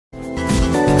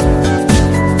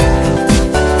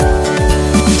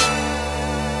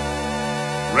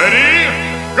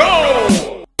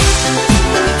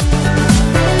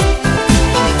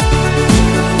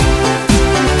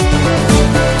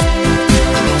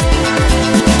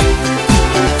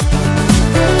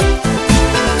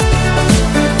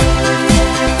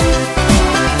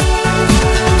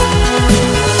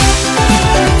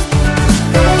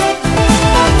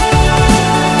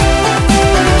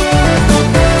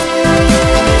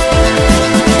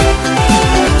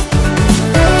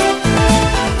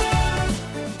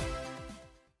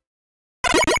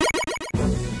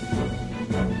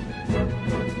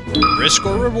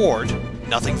reward,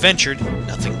 nothing ventured,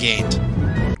 nothing gained.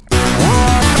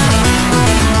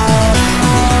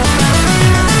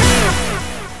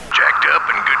 Jacked up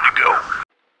and good to go.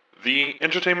 The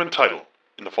entertainment title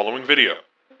in the following video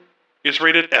is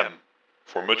rated M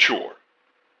for mature.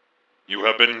 You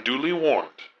have been duly warned.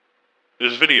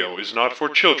 This video is not for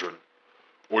children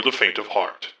or the faint of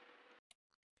heart.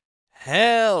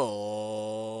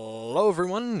 Hello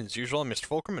everyone, as usual, I'm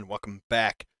MrFullCrumb, and welcome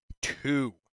back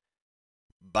to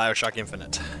Bioshock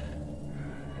Infinite.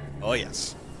 Oh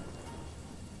yes.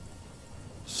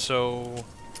 So,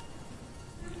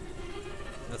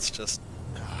 let's just...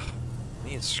 I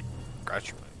need to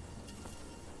scratch my...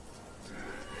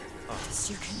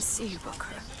 As you can see,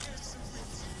 Booker,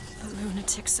 the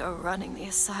lunatics are running the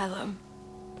asylum.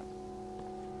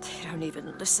 They don't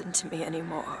even listen to me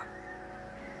anymore.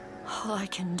 All I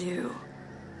can do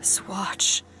is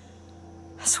watch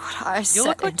as what I set You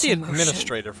look like the into motion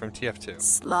administrator from TF2.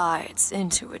 slides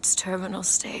into its terminal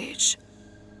stage.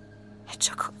 It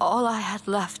took all I had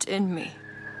left in me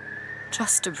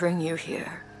just to bring you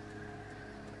here.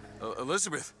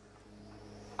 Elizabeth,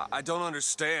 I don't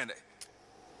understand.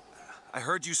 I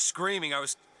heard you screaming. I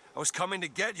was coming to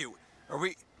get you. Are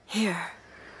we... Here.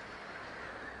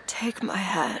 Take my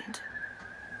hand.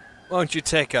 Won't you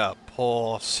take a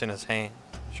pulse in his hand?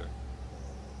 Sure.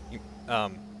 You,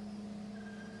 gonna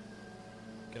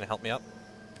help me up?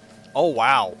 Oh,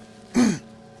 wow.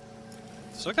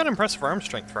 Still got impressive arm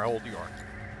strength for how old you are.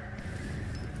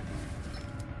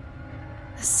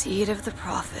 The seed of the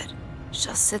prophet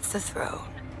shall sit the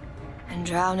throne and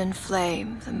drown in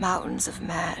flame the mountains of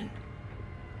man.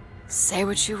 Say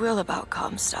what you will about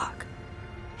Comstock.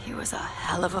 He was a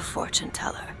hell of a fortune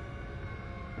teller.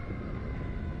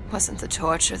 Wasn't the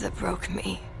torture that broke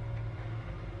me.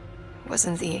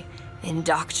 Wasn't the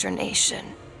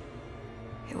indoctrination.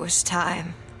 It was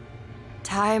time.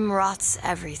 Time rots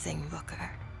everything,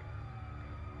 Booker.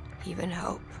 Even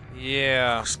hope.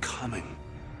 Yeah. Who's coming?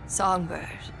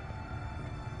 Songbird.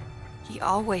 He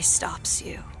always stops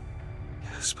you.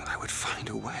 Yes, but I would find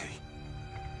a way.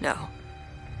 No.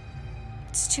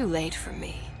 It's too late for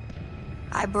me.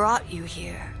 I brought you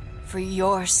here for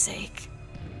your sake.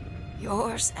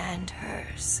 Yours and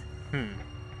hers.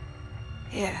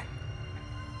 Here.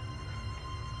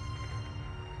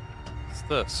 What's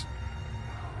this?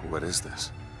 What is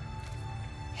this?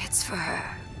 It's for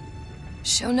her.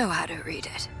 She'll know how to read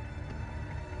it.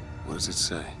 What does it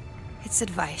say? It's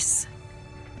advice.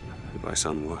 Advice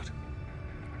on what?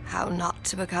 How not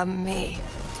to become me.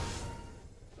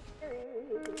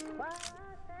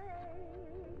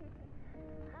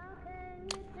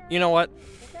 You know what?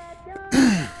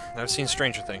 I've seen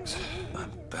stranger things.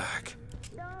 I'm back.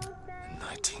 In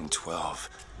 1912.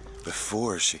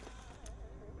 Before she...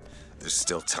 There's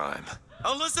still time.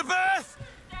 Elizabeth!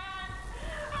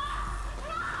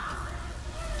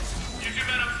 You two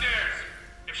men upstairs.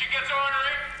 If she gets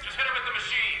ornery, just hit her with the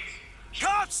machines.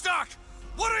 Comstock!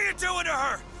 What are you doing to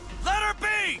her? Let her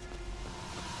be!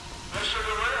 Mr.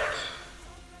 Durant,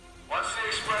 what's the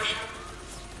expression?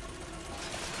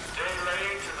 Day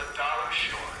late to the dollar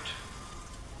short.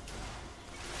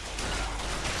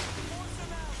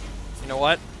 You know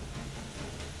what?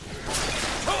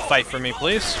 Fight for me,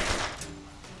 please.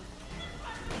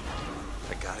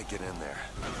 I gotta get in there.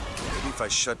 Maybe if I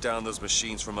shut down those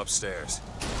machines from upstairs.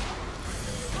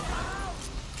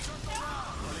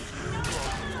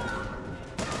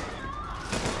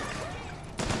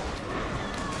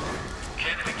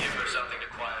 Can't we give her something to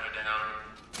quiet her down?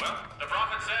 Well, the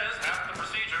prophet says half the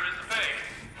procedure is the fake.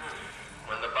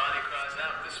 When the body cries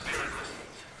out, the spirit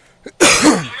listens. You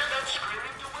hear that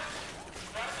screaming, DeWitt?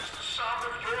 That is the sound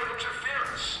of your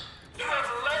interference. You have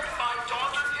led my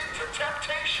daughter into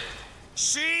temptation.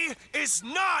 She is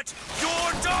not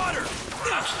your daughter!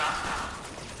 Perhaps not now.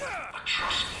 But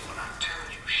trust me when I tell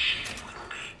you she will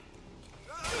be.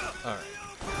 Alright.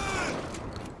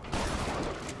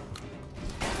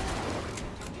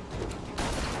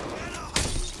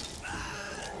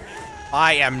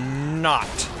 I am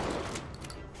not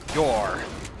your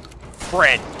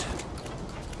friend.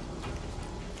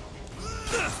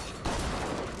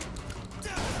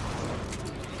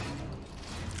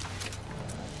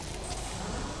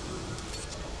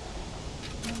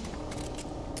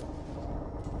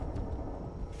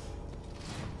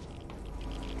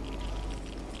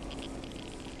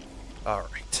 All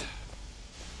right.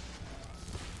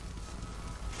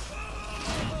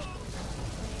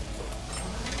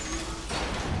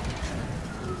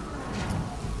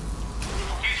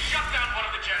 He's shut down one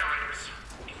of the generators.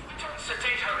 If we don't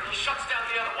sedate her, he shuts down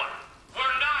the other one.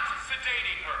 We're not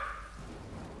sedating her.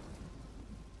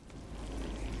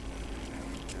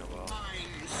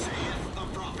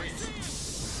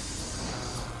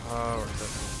 Oh,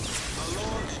 The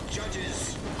Lord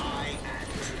judges, I act.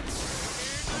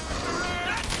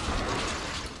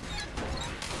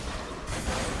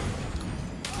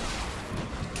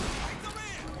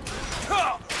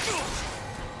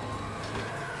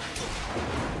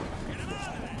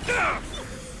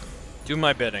 do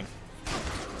my bidding.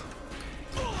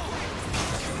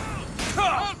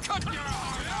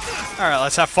 Alright,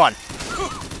 let's have fun.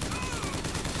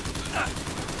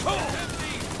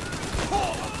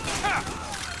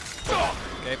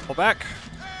 Okay, pull back.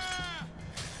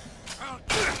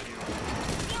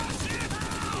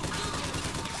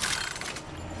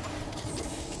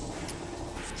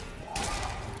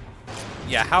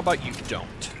 Yeah, how about you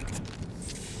don't?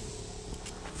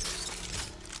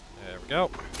 There we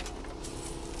go.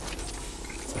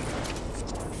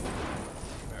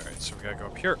 Alright, so we gotta go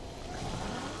up here.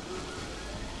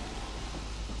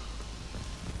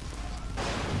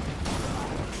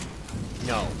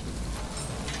 No.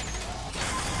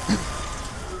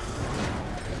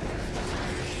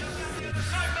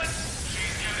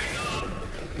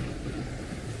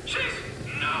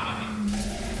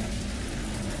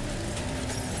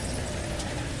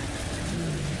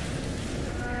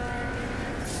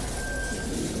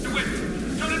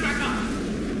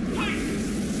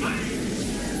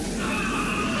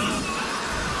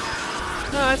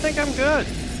 No, I think I'm good.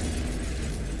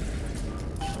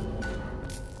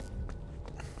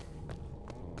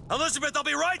 Elizabeth, I'll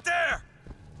be right there!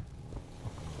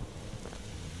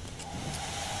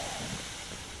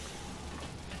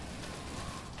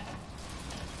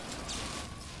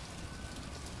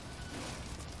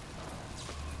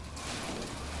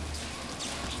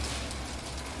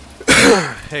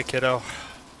 Hey, kiddo.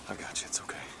 I got you, it's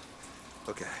okay.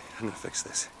 Okay, I'm gonna fix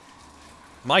this.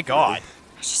 My God.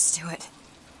 Just do it.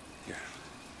 Here.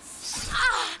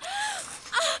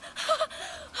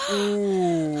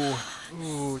 Ooh.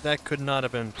 Ooh, that could not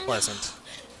have been pleasant.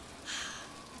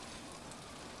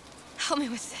 Help me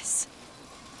with this.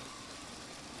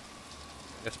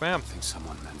 Yes, ma'am. I think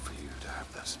someone meant for you to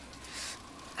have this.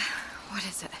 What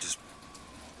is it? Just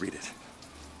read it.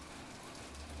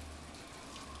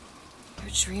 Your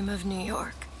dream of New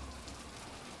York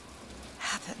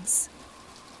happens.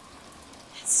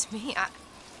 It's me.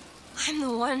 I'm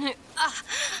the one who...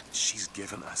 She's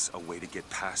given us a way to get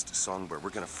past Songbird.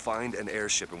 We're gonna find an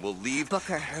airship and we'll leave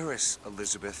Booker. Paris,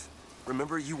 Elizabeth.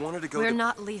 Remember, you wanted to go We're to...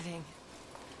 not leaving.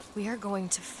 We are going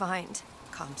to find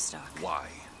Comstock. Why?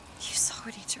 You saw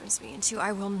what he turns me into.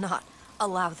 I will not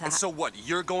allow that. And so what,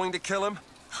 you're going to kill him?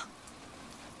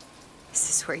 This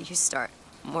is where you start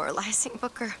moralizing,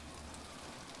 Booker.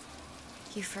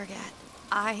 You forget.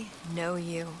 I know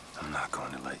you. I'm not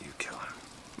going to let you kill him.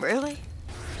 Really?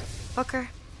 Booker?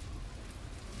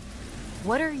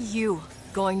 What are you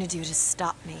going to do to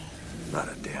stop me? Not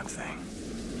a damn thing.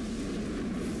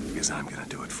 Because I'm gonna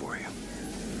do it for you.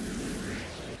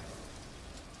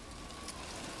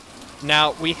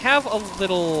 Now, we have a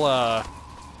little,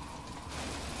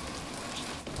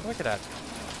 look at that.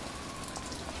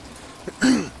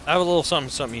 I have a little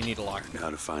something you need to lock. How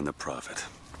to find the Prophet.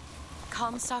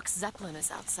 Comstock's Zeppelin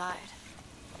is outside.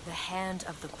 The hand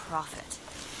of the Prophet,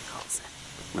 he calls it.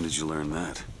 When did you learn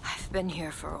that? I've been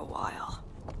here for a while.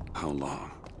 How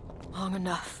long? Long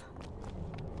enough.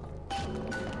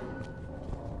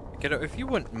 Kiddo, if you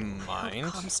wouldn't I mind.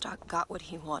 hope Comstock got what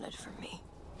he wanted from me.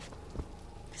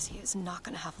 Because he is not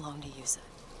going to have long to use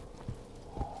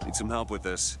it. Need some help with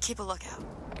this. Keep a lookout.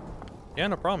 Yeah,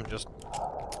 no problem. Just.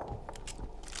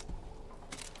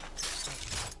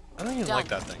 I don't even like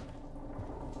that thing.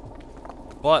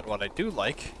 But what I do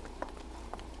like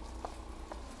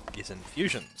is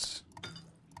infusions.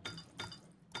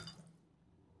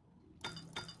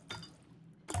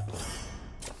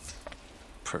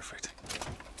 Perfect.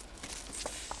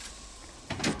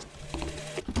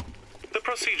 The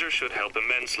procedure should help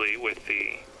immensely with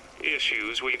the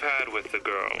issues we've had with the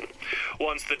girl.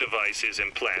 Once the device is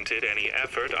implanted, any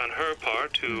effort on her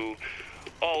part to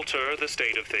alter the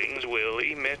state of things will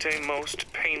emit a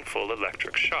most painful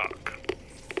electric shock.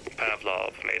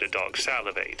 Pavlov made a dog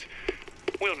salivate.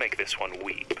 We'll make this one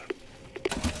weep.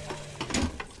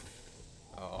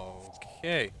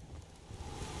 Okay.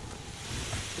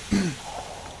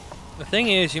 The thing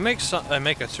is, you make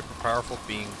a super powerful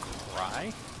being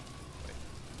cry. Wait.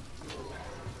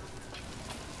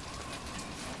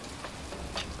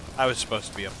 I was supposed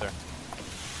to be up there.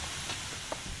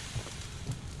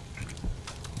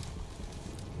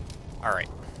 All right.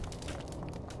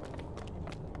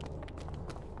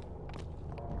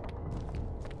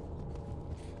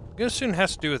 I'm gonna assume it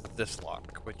has to do with this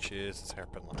lock, which is this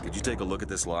hairpin lock. Could you take a look at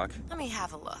this lock? Let me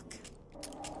have a look.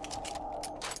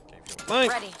 Fine.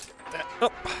 Ready.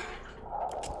 Oh.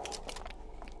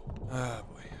 Oh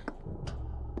boy.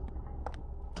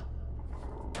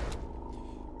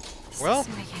 This Well.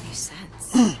 doesn't make any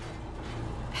sense.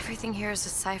 Everything here is a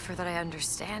cipher that I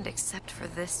understand except for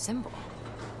this symbol.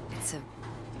 It's a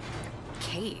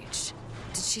cage.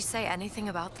 Did she say anything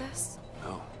about this?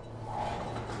 No.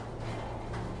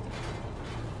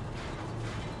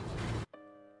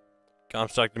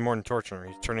 Comstock did more than torturing her.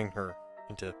 He's turning her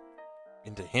into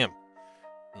him.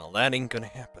 No, that ain't gonna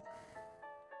happen.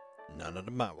 None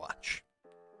under my watch.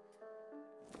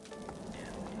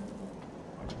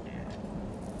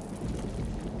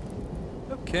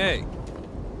 Okay.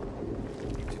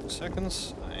 2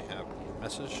 seconds. I have a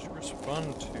message to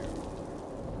respond to.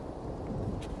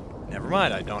 Never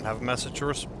mind, I don't have a message to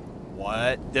respond.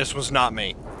 What? This was not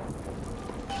me.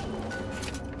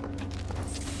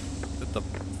 Did the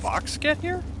box get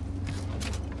here?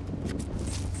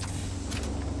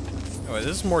 Oh, this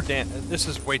is more this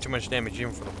is way too much damage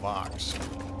even for the box.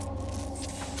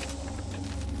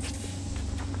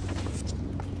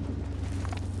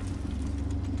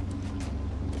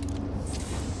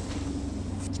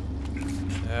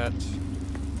 That.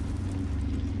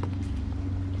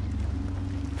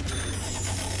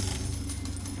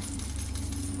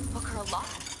 Booker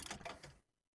alive.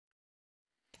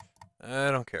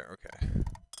 I don't care, okay.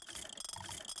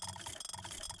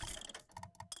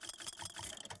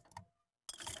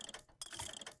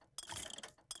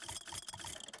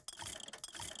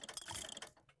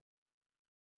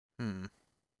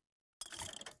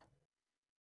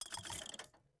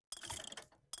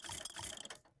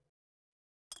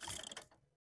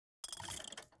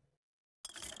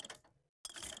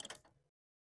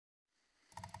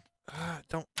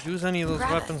 Don't use any of those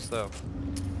Grab it. weapons, though.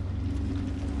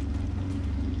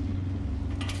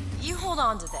 You hold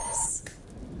on to this.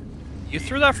 You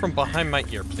threw that from behind my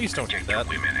ear. Please don't do that.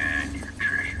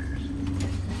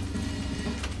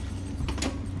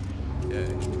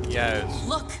 Okay. Yes.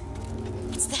 Look!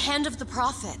 It's the hand of the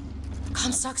Prophet.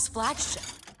 Comstock's flagship.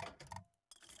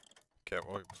 Okay,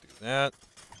 we'll do that.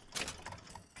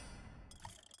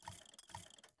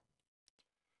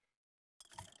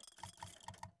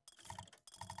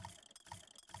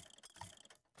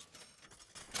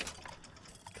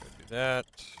 Do that.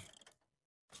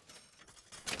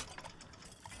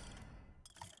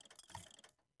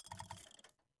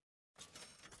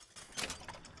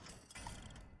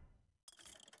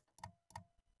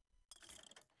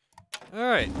 All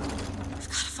right. We've got to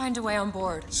find a way on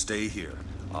board. Stay here.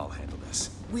 I'll handle this.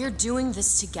 We're doing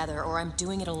this together, or I'm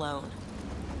doing it alone.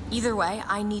 Either way,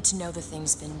 I need to know the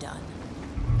thing's been done.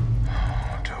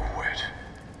 DeWitt,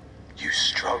 you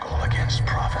struggle against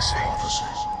prophecy.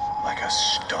 Like a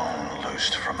stone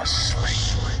loosed from a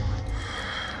sling.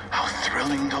 How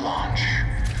thrilling to launch.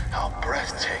 How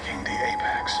breathtaking the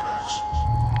apex.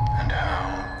 And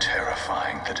how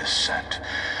terrifying the descent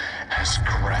as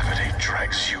gravity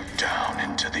drags you down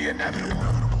into the inevitable.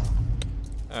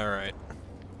 All right.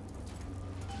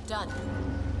 Done.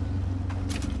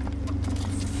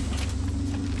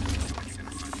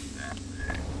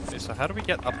 Okay, so how do we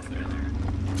get up there?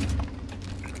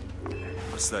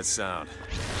 What's that sound?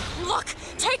 Look!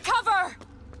 Take cover!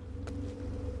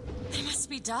 They must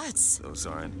be duds. Those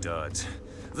aren't duds.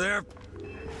 They're...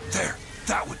 There!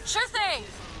 That one! Sure thing!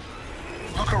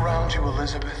 Look around you,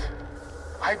 Elizabeth.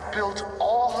 I built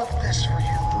all of this for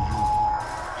you.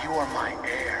 You are my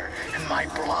air and my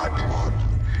blood.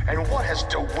 And what has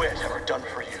DeWitt ever done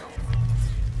for you?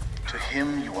 To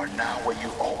him, you are now what you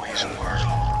always were.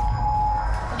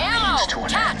 Ammo! Means to an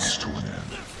Catch! end.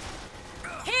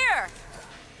 Here!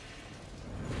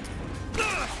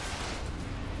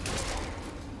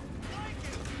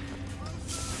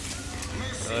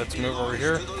 Let's move over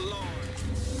here.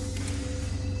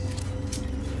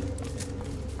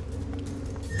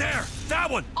 There!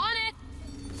 That one! On it!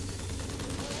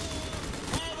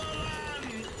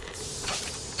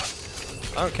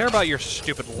 I don't care about your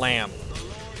stupid lamb.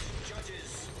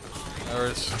 There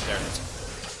it is.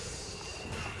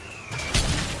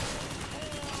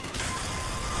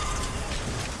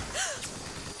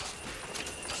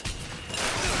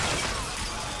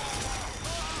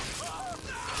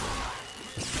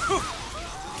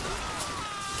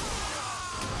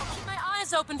 Keep my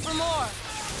eyes open for more.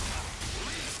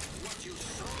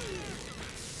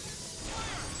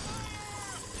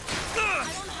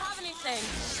 I don't have anything.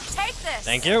 Take this.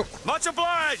 Thank you. Much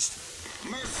obliged!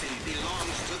 Mercy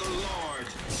belongs to the Lord.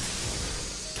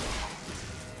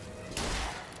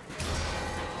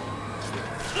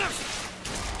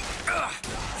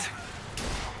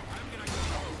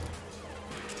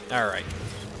 All right.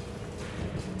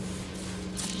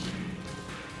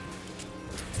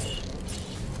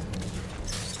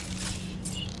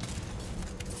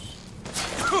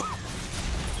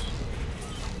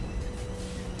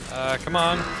 come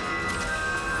on.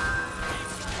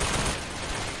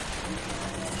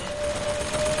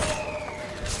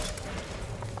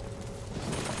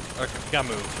 Okay, gotta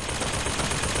move.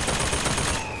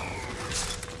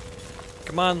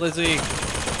 Come on, Lizzie.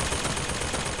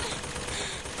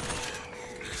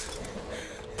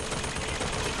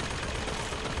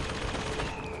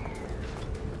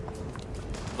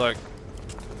 Look.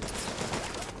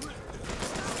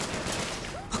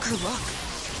 Booker, look.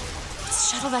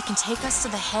 It's a shuttle that can take us to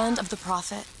the hand of the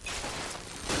Prophet.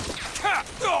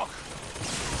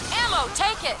 Ammo,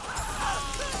 take it!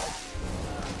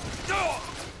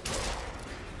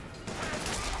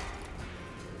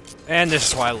 And this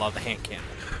is why I love the hand cannon.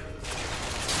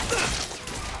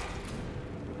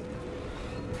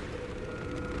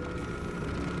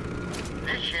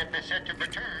 This ship is set to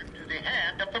return to the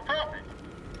hand of the Prophet.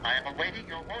 I am awaiting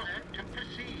your order to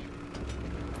proceed.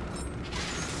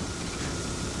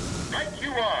 Right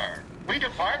you are. We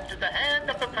depart to the hand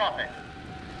of the Prophet.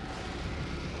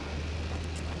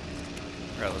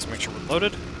 Alright, let's make sure we're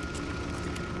loaded.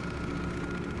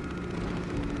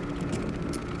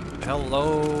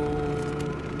 Hello.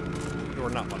 You're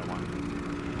not what I want.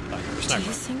 Oh, you're a Do sniper.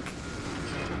 you think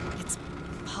it's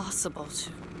possible to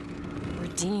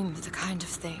redeem the kind of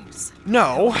things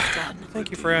No. we've done?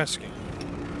 Thank you for asking.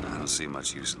 I don't see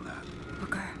much use in that.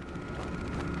 Booker,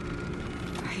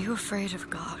 are you afraid of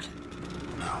God?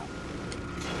 No.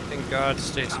 I think God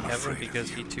stays in I'm heaven afraid of because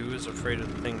you. he too is afraid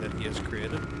of the thing that he has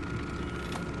created.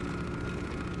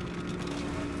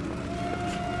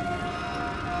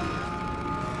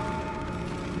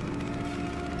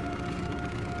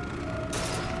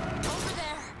 Over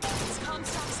there! It's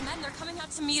Comstock's men. They're coming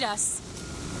out to meet us.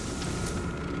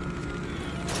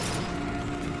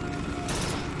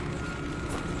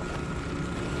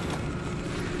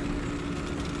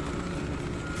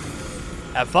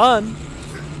 Have fun!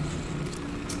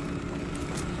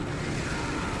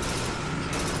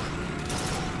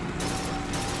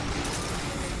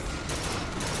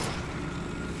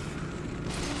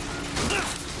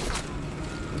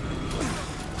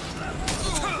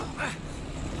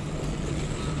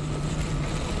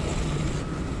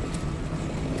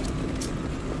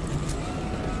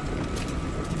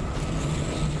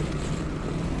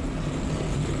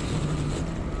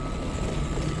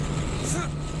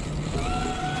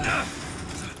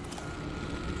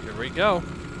 Here we go.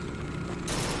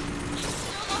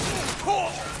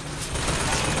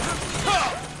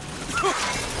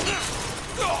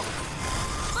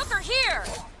 Booker, here!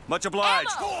 Much obliged.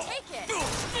 Ammo, take it!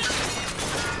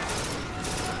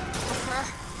 Booker,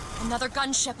 another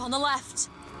gunship on the left.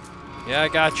 Yeah, I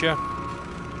gotcha.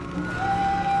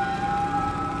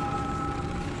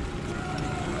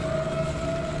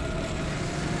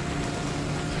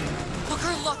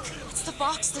 Booker, look! It's the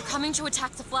Fox. They're coming to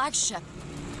attack the flagship.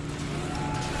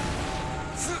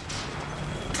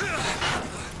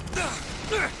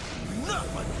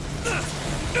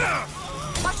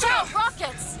 Watch out!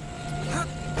 Rockets!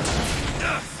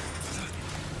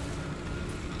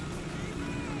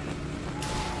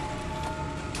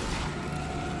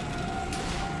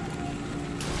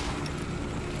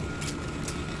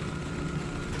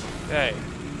 Okay.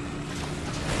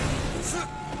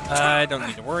 I don't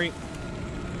need to worry.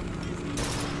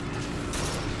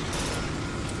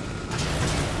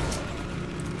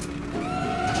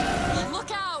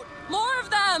 Look out! More of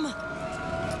them!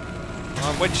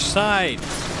 On which side?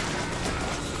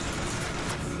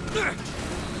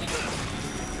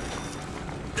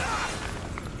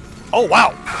 Oh, wow!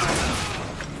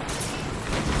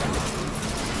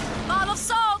 Bottle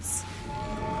salts!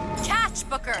 Catch,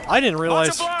 Booker! I didn't Much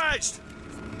realize. obliged.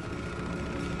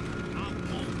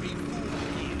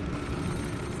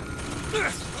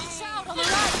 Watch out on the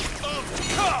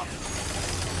right!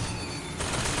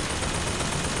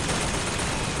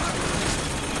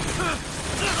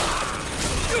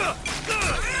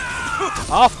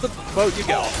 Off the boat you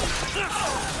go.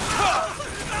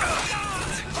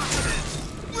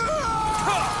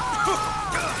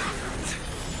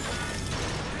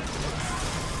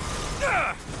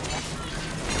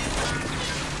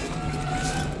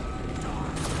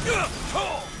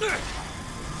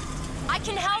 I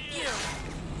can help you!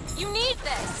 You need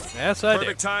this! Yes, I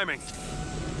Perfect do. timing.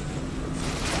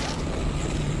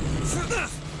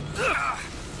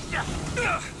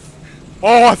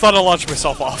 Oh, I thought I launched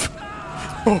myself off.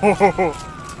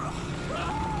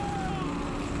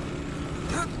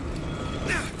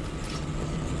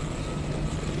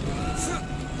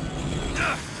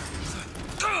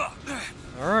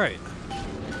 All right.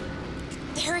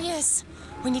 There he is!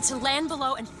 We need to land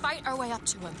below and fight our way up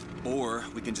to him. Or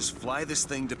we can just fly this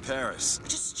thing to Paris.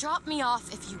 Just drop me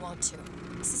off if you want to.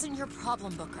 This isn't your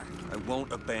problem, Booker. I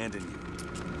won't abandon you.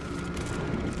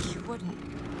 You wouldn't,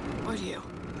 would you?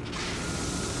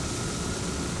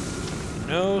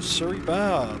 No, sorry,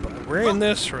 Bob. We're in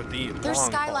this for the There's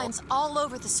long skylines haul. all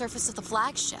over the surface of the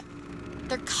flagship.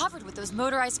 They're covered with those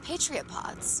motorized Patriot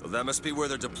pods. Well, that must be where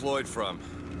they're deployed from.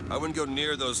 I wouldn't go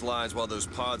near those lines while those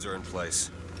pods are in place.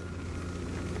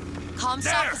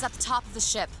 Comstock is at the top of the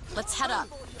ship. Let's head up.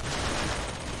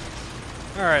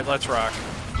 Alright, let's rock.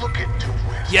 Look into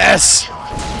it. Yes!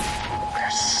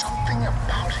 There's something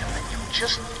about him that you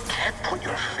just can't put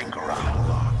your finger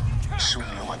on. Soon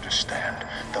you'll understand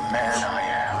the man I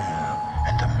am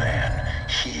and the man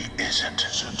he isn't.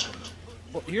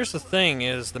 Well, here's the thing,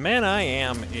 is the man I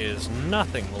am is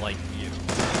nothing like you.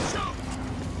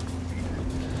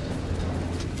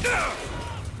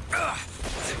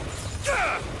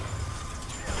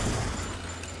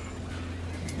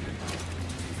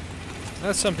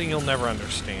 That's something you'll never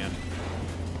understand.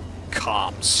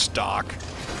 Comstock.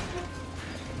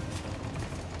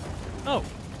 Oh.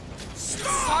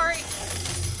 Sorry.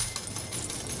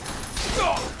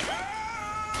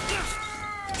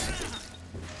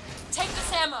 Take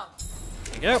this ammo.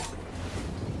 Yep.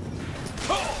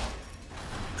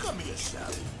 Come here,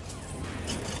 Sally.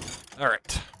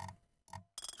 Alright.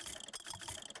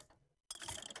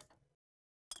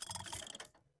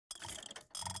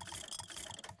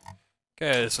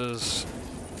 Okay, this is...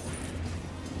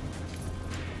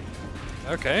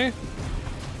 Okay.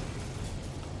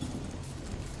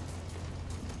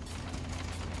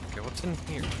 Okay, what's in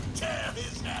here? Tear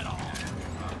his head off.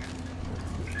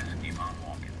 Keep on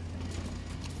walking.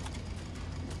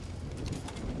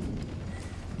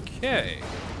 Okay.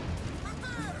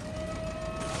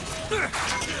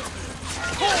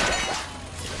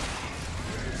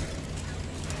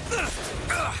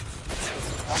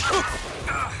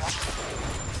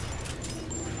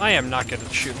 I am not good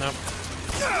at shooting them.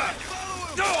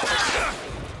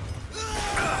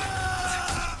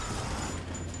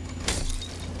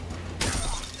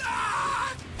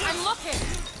 I'm looking.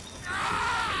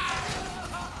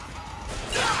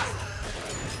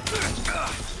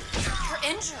 You're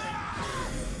injured.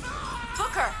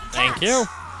 Booker. Thank catch. you.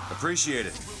 Appreciate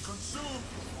it.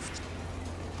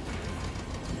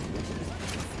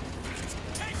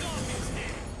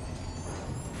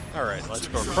 Alright, let's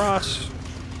go across.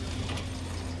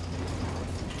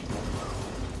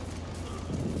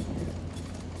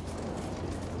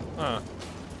 Huh.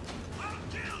 I'll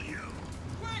kill you!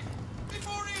 Quick!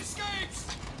 Before he escapes!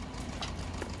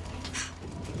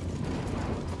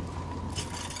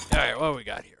 Alright, what do we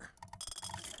got here?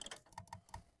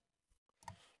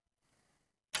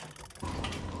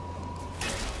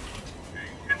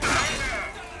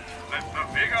 Let the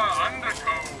vigor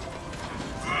undergo.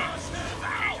 The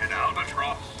hated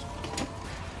albatross.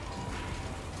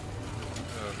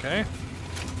 Okay.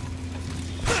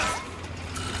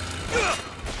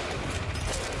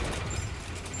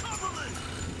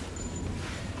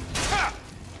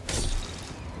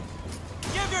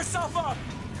 Give yourself up!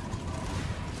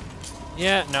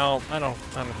 Yeah, no, I don't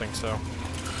think so.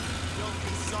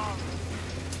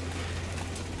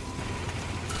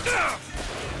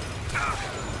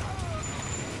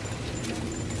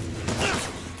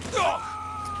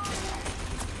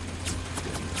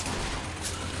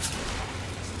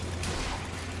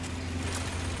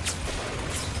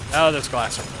 Oh, there's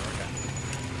glass over there, okay.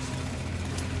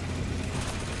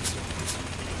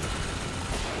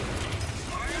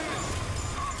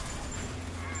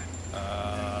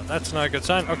 That's not a good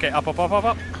sign. Okay, up, up, up, up,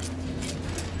 up.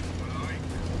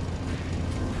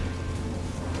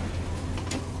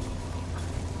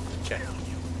 Okay.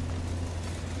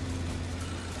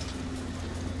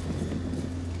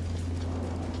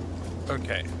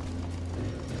 Okay.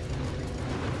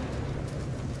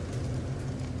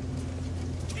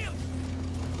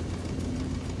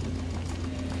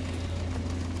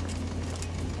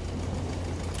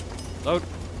 Load.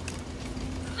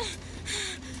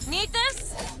 Need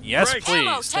this? Yes, Great. please.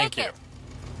 Ammo, Thank take you. it.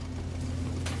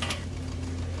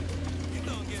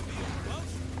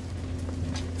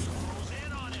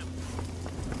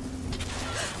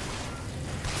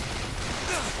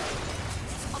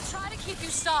 I'll try to keep you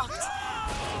stocked.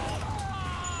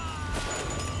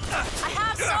 I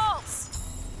have salts.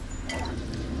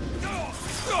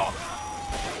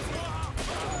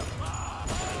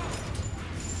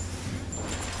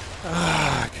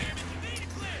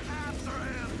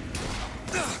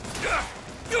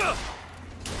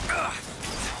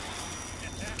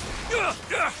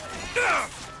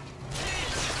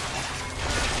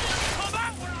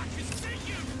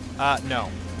 No.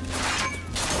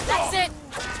 That's it!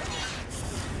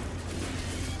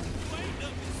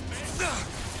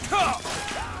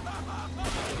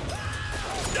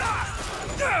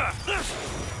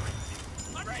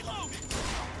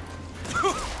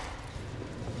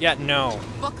 Yeah, no.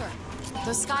 Booker,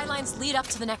 those skylines lead up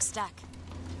to the next deck.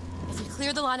 If we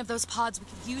clear the line of those pods, we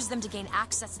could use them to gain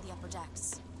access to the upper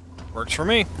decks. Works for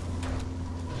me.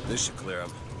 This should clear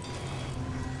them.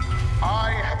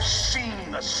 I have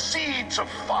seen the seeds of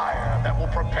fire that will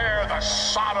prepare the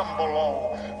Sodom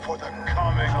below for the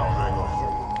coming of the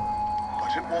Lord.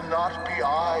 But it will not be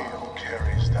I who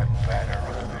carries that banner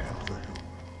of him.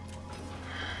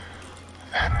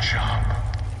 That job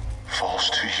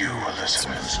falls to you,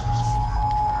 Elizabeth.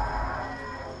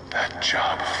 That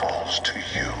job falls to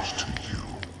you.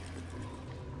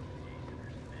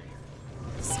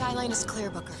 The skyline is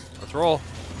clear, Booker. Let's roll.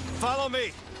 Follow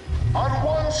me! On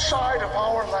one side of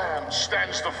our land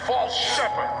stands the false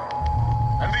shepherd,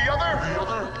 and the other,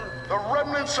 the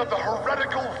remnants of the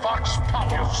heretical Vox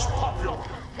Populus.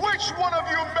 Which one of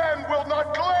you men will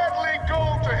not gladly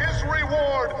go to his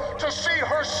reward to see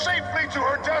her safely to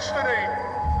her destiny?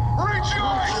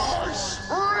 Rejoice!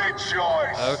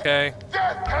 Rejoice! Okay.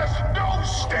 Death has no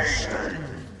sting!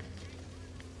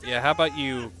 Yeah, how about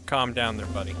you calm down there,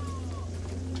 buddy?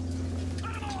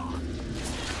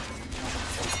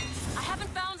 I haven't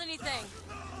found anything.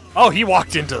 Oh, he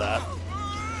walked into that.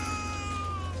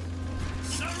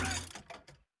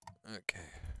 Okay.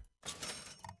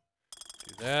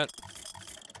 Do that.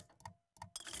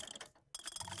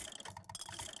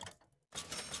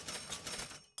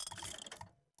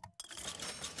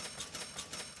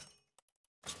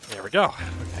 There we go. Okay.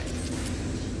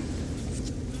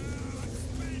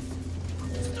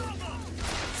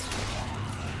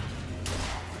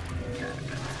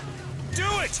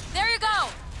 Do it! There you go!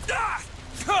 Ah!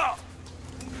 Ah!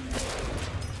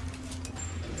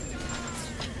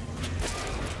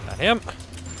 Got him.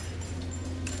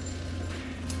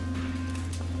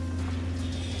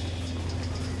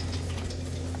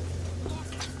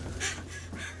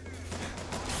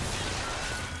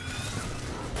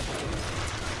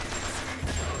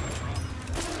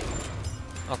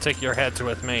 I'll take your heads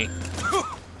with me.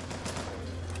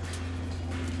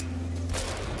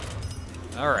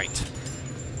 All right.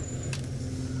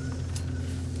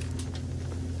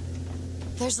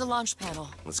 There's the launch panel.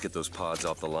 Let's get those pods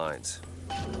off the lines.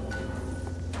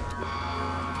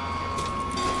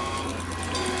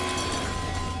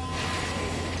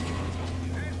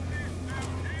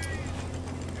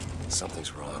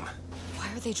 Something's wrong.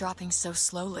 Why are they dropping so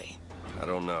slowly? I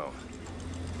don't know.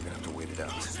 We're gonna have to wait it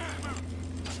out.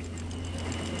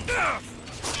 That's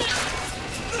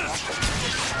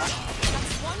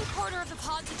 1/4 of the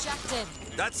pods ejected.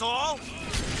 That's all?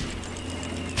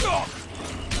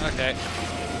 Okay.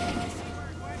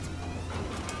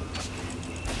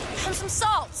 And some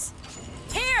salts.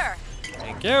 Here!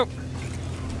 Thank you.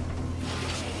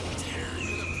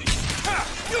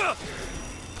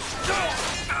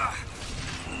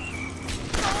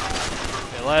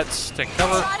 Okay, let's take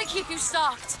cover. Try to keep you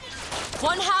stocked.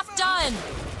 1/2 done.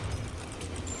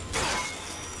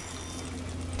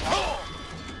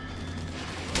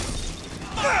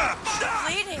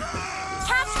 Bleeding.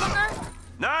 Catch, Booker.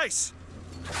 Nice!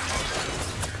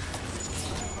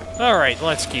 All right,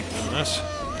 let's keep doing this.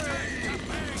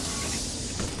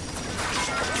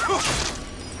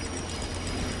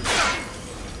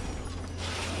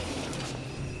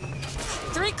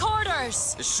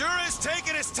 Three-quarters. It sure is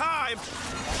taking its time!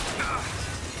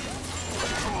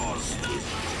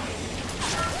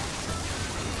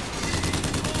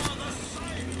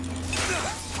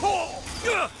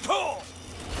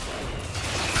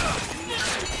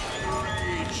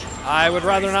 I would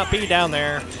rather not be down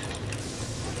there.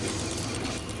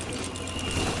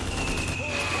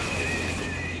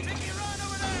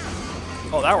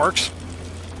 Oh, that works.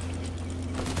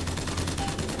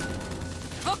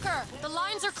 Booker, the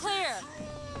lines are clear.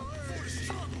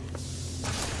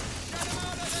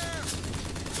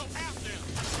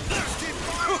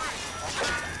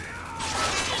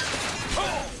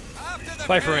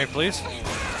 Play for me, please.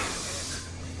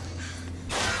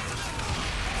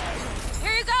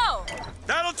 Here you go.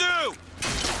 That'll do!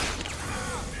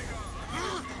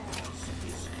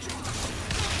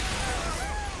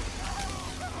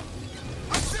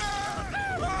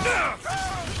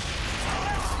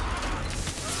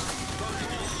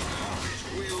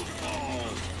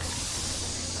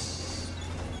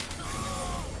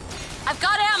 I've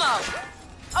got ammo.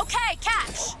 Okay,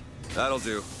 catch. That'll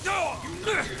do.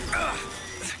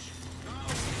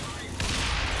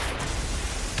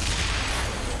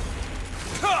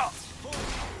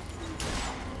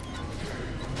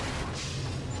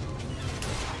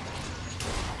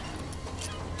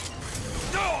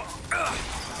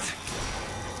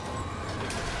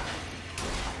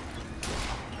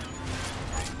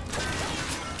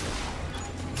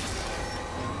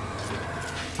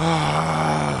 You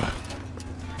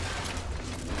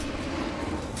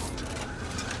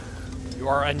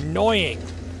are annoying.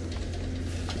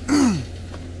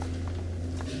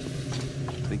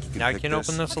 Think you can Now pick can you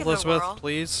open this, Look at the Elizabeth, world.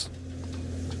 please?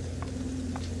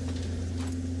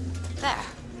 There.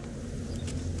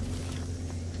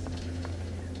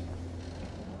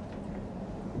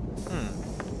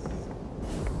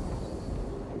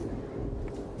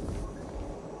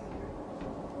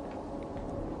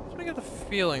 I get the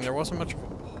feeling there wasn't much of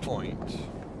a point.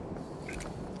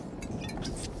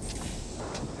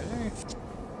 Okay.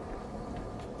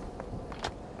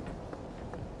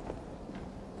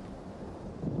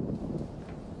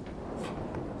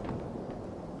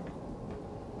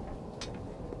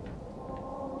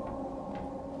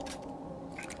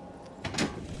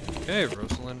 Okay,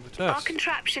 Rosalind Our Vitesse.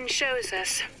 contraption shows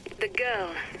us the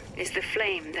girl is the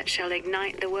flame that shall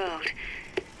ignite the world.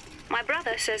 My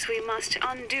brother says we must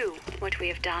undo what we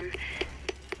have done.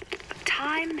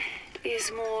 Time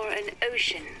is more an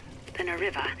ocean than a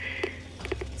river.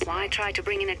 Why try to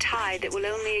bring in a tide that will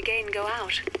only again go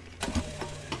out?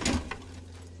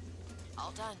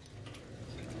 All done.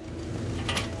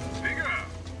 Bigger,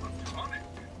 atomic,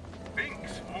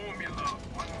 Binks formula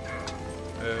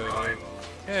wonder.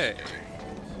 Okay.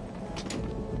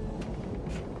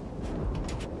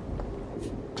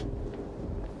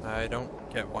 I don't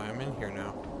get why I'm in here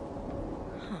now.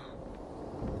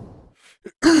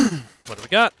 What do we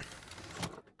got?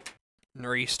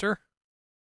 Nor'easter.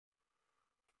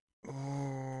 Ooh,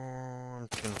 I'm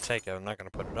just gonna take it. I'm not gonna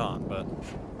put it on, but.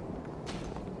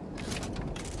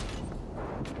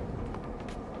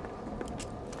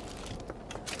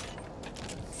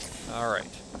 All right.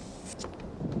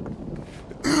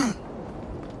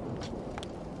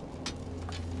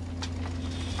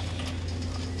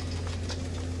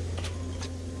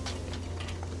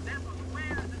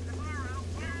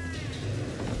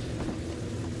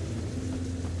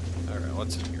 Alright,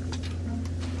 what's in here?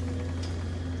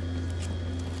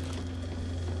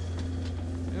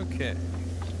 Okay.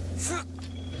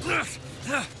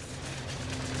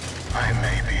 I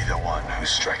may be the one who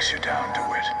strikes you down,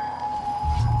 DeWitt,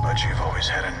 but you've always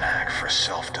had a knack for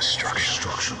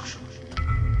self-destruction.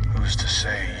 Who's to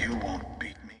say you won't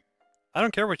beat me? I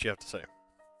don't care what you have to say.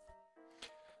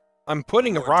 I'm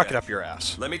putting a rocket up your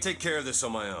ass. Let me take care of this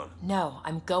on my own. No,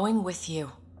 I'm going with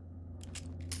you.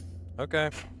 Okay.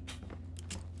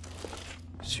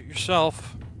 Suit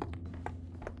yourself.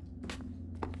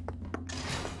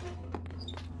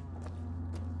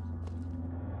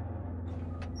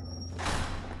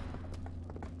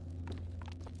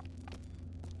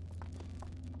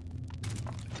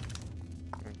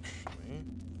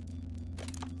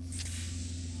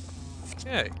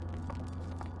 Okay.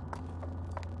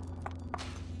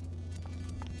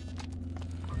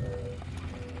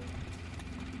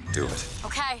 Do it.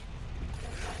 Okay.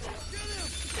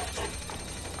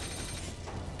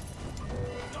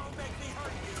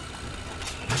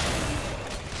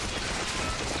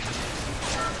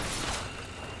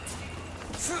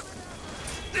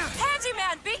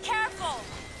 Handyman, be careful!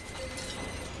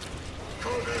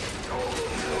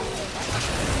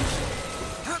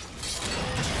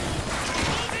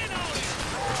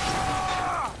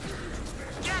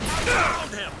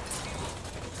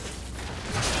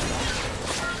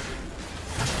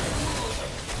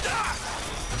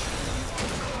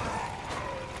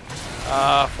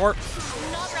 Fort.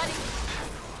 Not ready.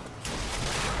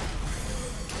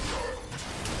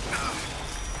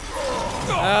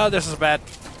 Oh, this is bad.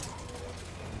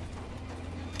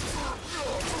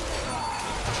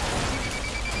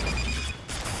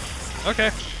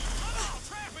 Okay.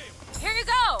 Here you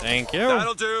go! Thank you.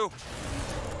 That'll do.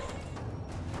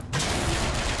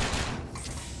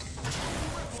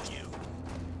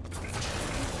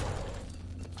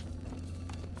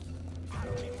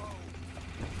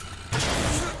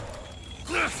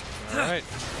 All right.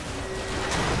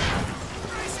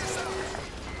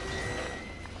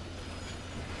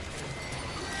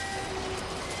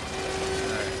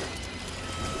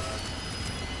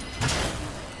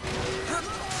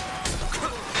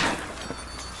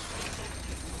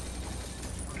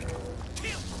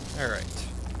 All right.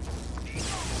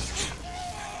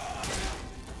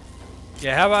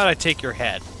 Yeah, how about I take your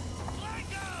head?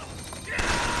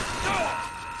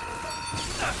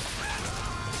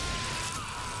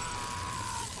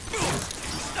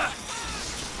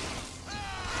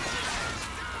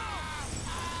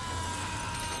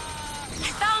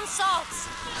 I found salt.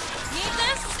 Need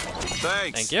this?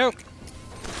 Thanks. Thank you.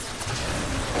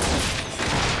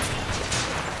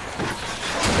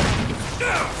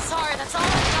 Sorry, that's all I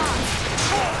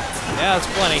Yeah, that's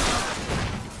plenty.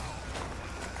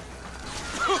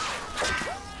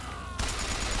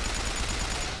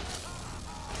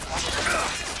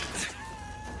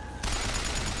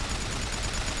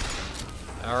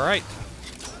 Alright.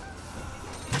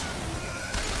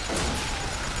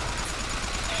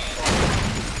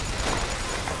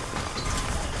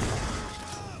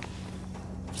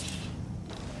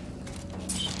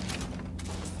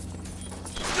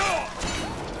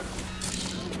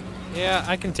 Yeah,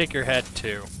 I can take your head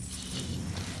too.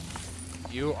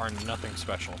 You are nothing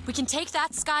special. We can take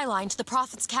that skyline to the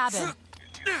Prophet's cabin.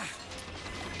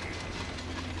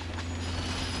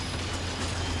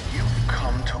 You've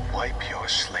come to wipe your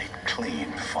slate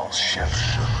clean, false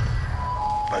shepherd.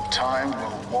 But time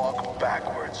will walk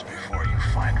backwards before you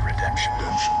find redemption.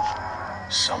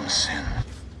 Some sin.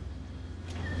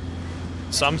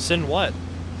 Some sin what?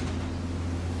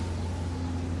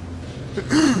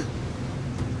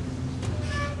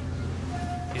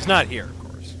 He's not here, of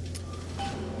course.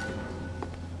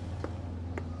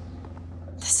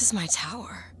 This is my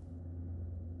tower.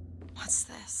 What's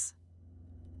this?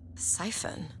 A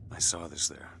siphon. I saw this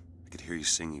there. I could hear you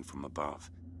singing from above.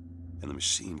 And the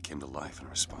machine came to life in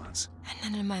response. And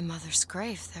then in my mother's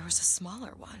grave, there was a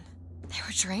smaller one. They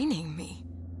were draining me.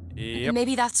 Yep.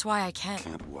 Maybe that's why I can't.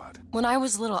 Can't what? When I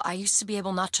was little, I used to be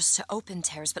able not just to open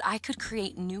tears, but I could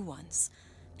create new ones.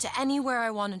 To anywhere I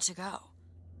wanted to go.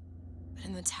 But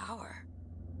in the tower...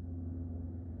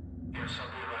 Yes, I'll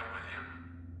be right with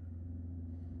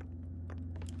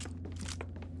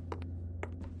you.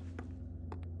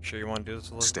 Sure you want to do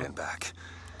this, Elizabeth? Stand back.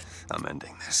 I'm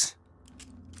ending this.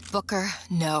 Booker,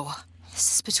 no.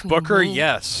 This is between Booker, me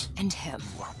yes. and him.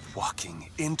 You are walking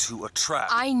into a trap.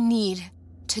 I need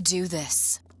to do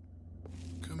this.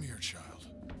 Come here, child.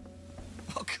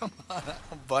 Oh, come on,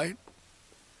 I'll bite.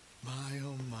 My,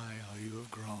 oh my, how you have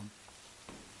grown.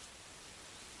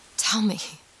 Tell me,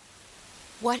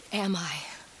 what am I?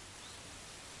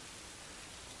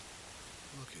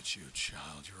 Look at you,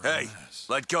 child. You're a Hey, mess.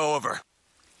 let go of her.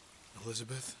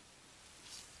 Elizabeth,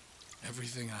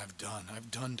 everything I've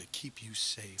done to keep you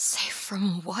safe. Safe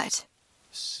from what?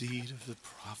 The seed of the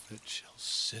prophet shall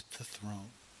sit the throne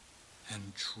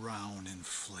and drown in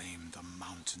flame the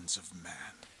mountains of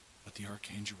man. But the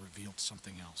archangel revealed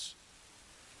something else.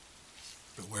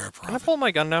 Beware, Can I prophet. pull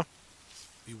my gun now?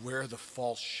 Beware the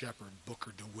false shepherd,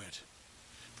 Booker DeWitt.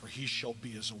 For he shall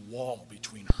be as a wall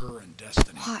between her and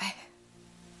destiny. Why?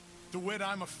 DeWitt,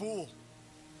 I'm a fool.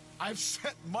 I've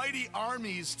sent mighty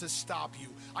armies to stop you.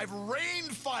 I've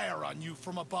rained fire on you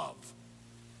from above.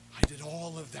 I did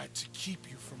all of that to keep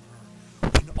you from her,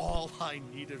 when all I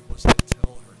needed was to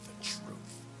tell her the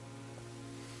truth.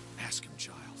 Ask him,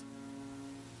 child.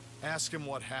 Ask him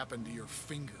what happened to your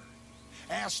finger.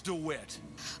 Ask DeWitt.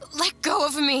 Let go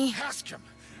of me! Ask him.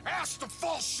 Ask the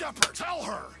false shepherd. Tell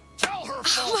her. Tell her,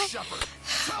 false shepherd.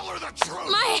 Tell her the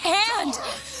truth. My hand! Tell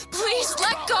her. Please Tell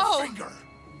her let about her go! finger.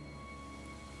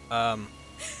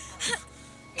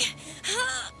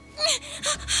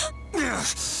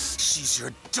 She's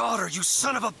your daughter, you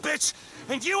son of a bitch!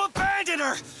 And you abandoned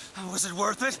her! Was it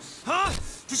worth it? Huh?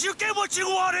 Did you get what you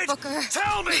wanted? Booker.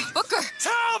 Tell me! Booker!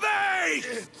 Tell me!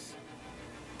 It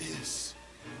is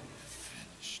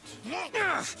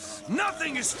finished.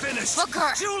 Nothing is finished!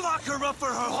 Booker. You lock her up for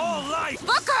her whole life!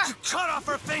 Booker. You cut off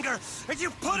her finger, and you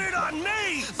put it on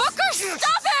me! Booker,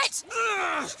 stop it!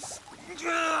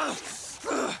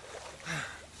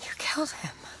 You killed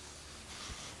him.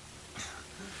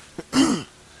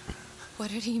 What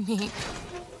did he mean?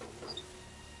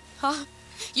 Huh?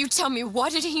 You tell me,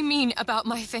 what did he mean about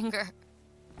my finger?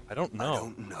 I don't know. I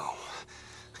don't know.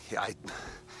 Yeah,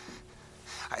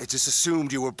 I just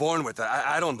assumed you were born with it.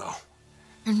 I don't know.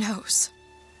 Your nose.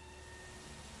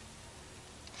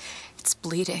 It's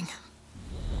bleeding.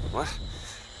 What?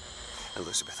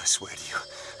 Elizabeth, I swear to you,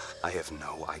 I have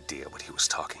no idea what he was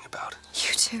talking about.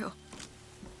 You too.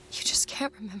 You just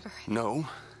can't remember it. No.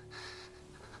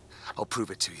 I'll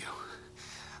prove it to you.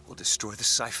 We'll destroy the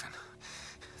siphon.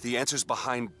 The answer's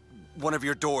behind one of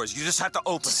your doors. You just have to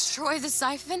open it. Destroy the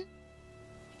siphon?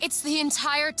 It's the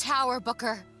entire tower,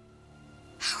 Booker.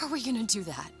 How are we gonna do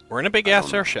that? We're in a big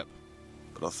ass airship.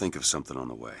 But I'll think of something on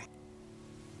the way.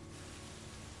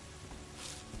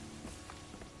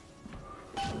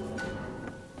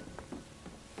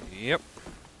 Yep.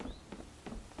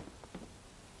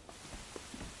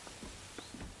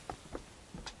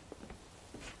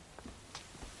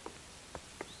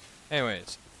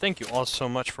 Anyways, thank you all so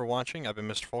much for watching. I've been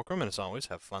MrFullCrumb, and as always,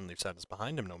 have fun, leave sadness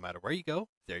behind, and no matter where you go,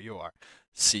 there you are.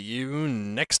 See you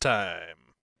next time.